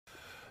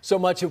So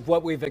much of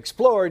what we've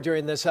explored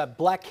during this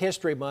Black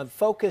History Month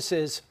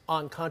focuses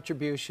on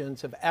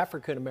contributions of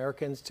African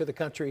Americans to the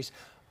country's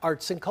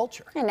arts and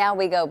culture. And now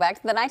we go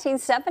back to the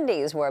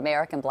 1970s, where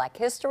American Black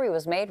history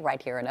was made right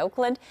here in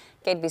Oakland.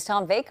 KTVU's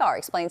Tom Vakar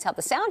explains how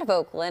the sound of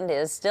Oakland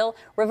is still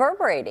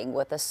reverberating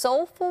with a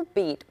soulful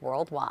beat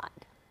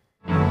worldwide.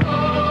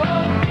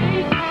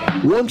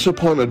 Once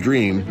upon a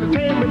dream,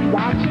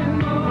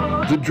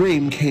 the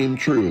dream came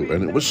true,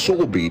 and it was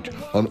Soul Beat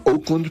on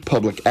Oakland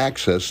Public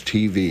Access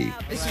TV.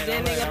 This is the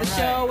ending of the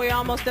show. We're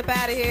almost up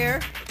out of here.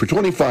 For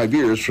 25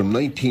 years, from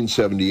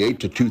 1978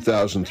 to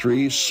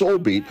 2003, Soul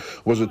Beat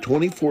was a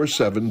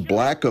 24/7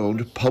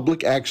 Black-owned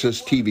public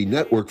access TV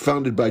network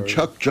founded by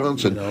Chuck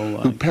Johnson,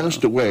 who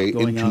passed away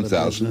in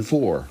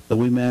 2004. But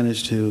we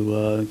managed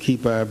to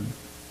keep our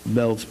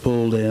belts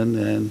pulled in,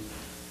 and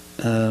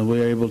we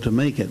were able to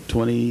make it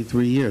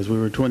 23 years. We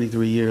were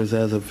 23 years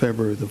as of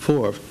February the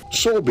 4th.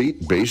 Soul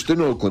Beat, based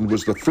in Oakland,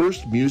 was the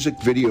first music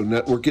video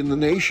network in the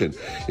nation.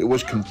 It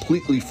was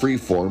completely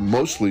freeform,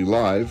 mostly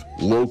live,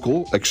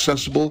 local,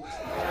 accessible,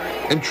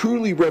 and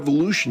truly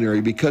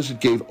revolutionary because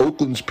it gave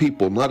Oakland's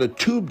people not a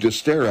tube to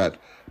stare at,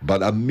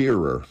 but a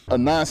mirror. A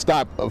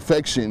non-stop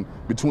affection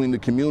between the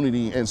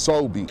community and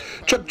Soul Beat.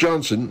 Chuck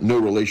Johnson, no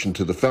relation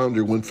to the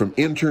founder, went from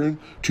intern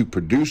to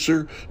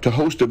producer to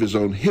host of his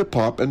own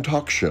hip-hop and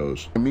talk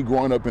shows. And me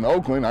growing up in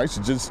Oakland, I used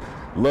to just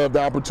love the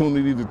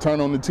opportunity to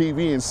turn on the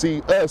TV and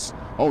see us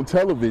on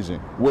television,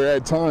 where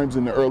at times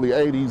in the early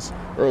 80s,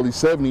 early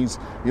 70s,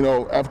 you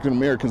know, African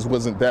Americans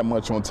wasn't that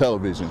much on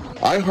television.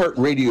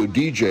 iHeartRadio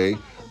DJ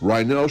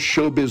Rynell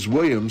Showbiz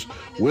Williams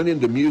went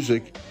into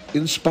music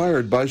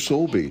inspired by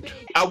Soul Beat.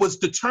 I was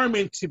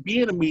determined to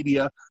be in the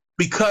media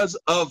because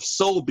of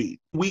Soul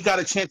Beat. We got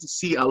a chance to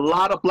see a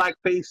lot of Black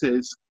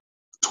faces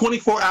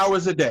 24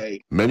 hours a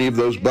day. Many of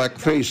those Black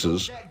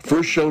faces,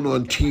 first shown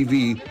on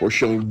TV or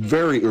shown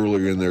very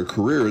early in their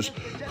careers,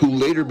 who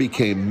later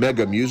became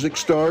mega music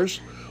stars,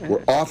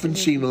 were often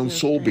seen on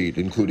Soul Beat,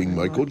 including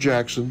Michael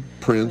Jackson,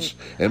 Prince,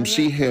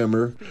 MC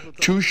Hammer,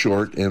 Too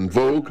Short, and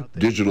Vogue,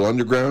 Digital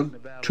Underground,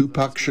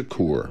 Tupac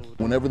Shakur.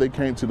 Whenever they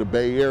came to the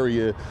Bay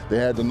Area, they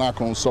had to knock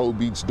on Soul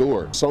Beat's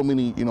door. So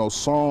many,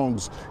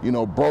 songs,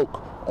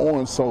 broke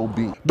on Soul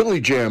Beat.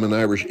 Billy Jam, an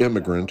Irish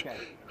immigrant,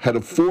 had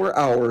a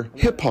 4-hour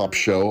hip-hop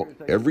show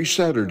every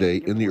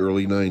Saturday in the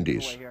early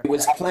 90s. It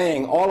was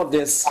playing all of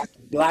this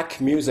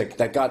Black music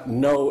that got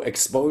no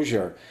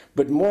exposure,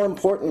 but more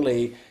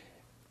importantly,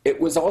 it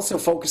was also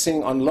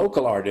focusing on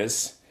local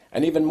artists,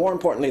 and even more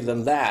importantly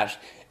than that,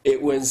 it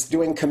was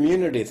doing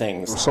community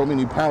things. So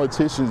many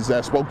politicians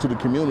that spoke to the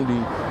community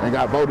and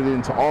got voted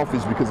into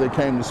office because they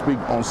came to speak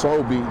on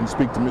Soul Beat and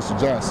speak to Mr.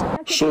 Johnson.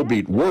 Soul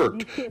Beat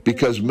worked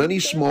because many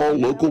small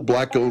local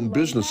Black-owned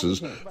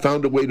businesses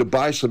found a way to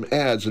buy some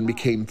ads and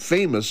became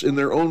famous in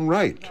their own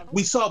right.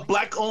 We saw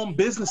Black-owned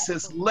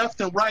businesses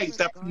left and right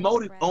that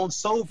promoted on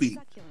Soul Beat.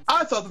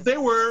 I thought that they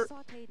were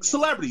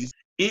celebrities.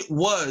 It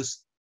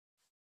was,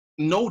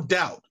 no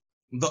doubt,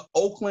 the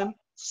Oakland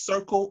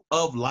circle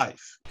of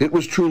life. It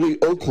was truly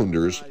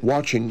Oaklanders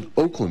watching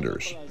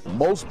Oaklanders.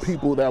 Most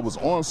people that was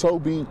on Soul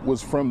Beat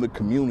was from the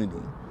community.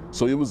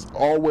 So it was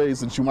always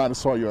that you might have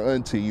saw your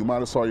auntie, you might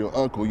have saw your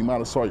uncle, you might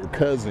have saw your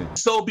cousin.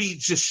 Soul Beat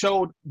just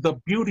showed the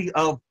beauty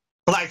of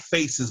Black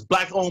faces,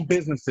 Black-owned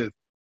businesses,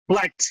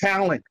 Black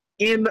talent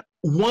in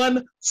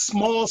one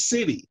small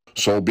city.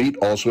 Soul Beat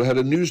also had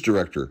a news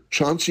director,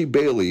 Chauncey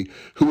Bailey,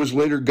 who was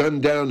later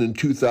gunned down in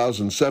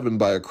 2007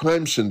 by a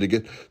crime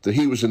syndicate that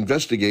he was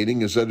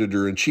investigating as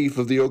editor-in-chief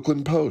of the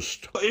Oakland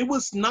Post. It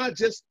was not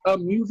just a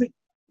music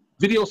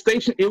video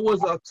station, it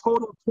was a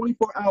total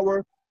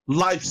 24-hour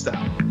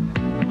lifestyle.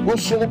 Will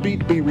Soul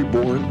Beat be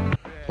reborn?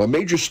 A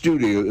major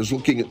studio is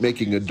looking at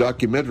making a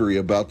documentary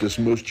about this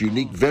most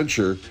unique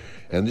venture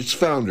and its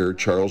founder,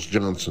 Charles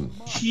Johnson.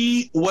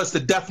 He was the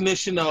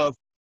definition of,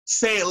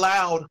 say it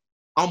loud,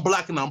 I'm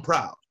Black and I'm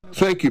proud.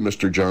 Thank you,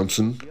 Mr.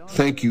 Johnson.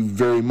 Thank you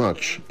very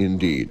much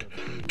indeed.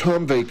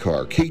 Tom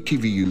Vakar,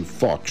 KTVU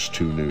Fox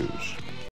 2 News.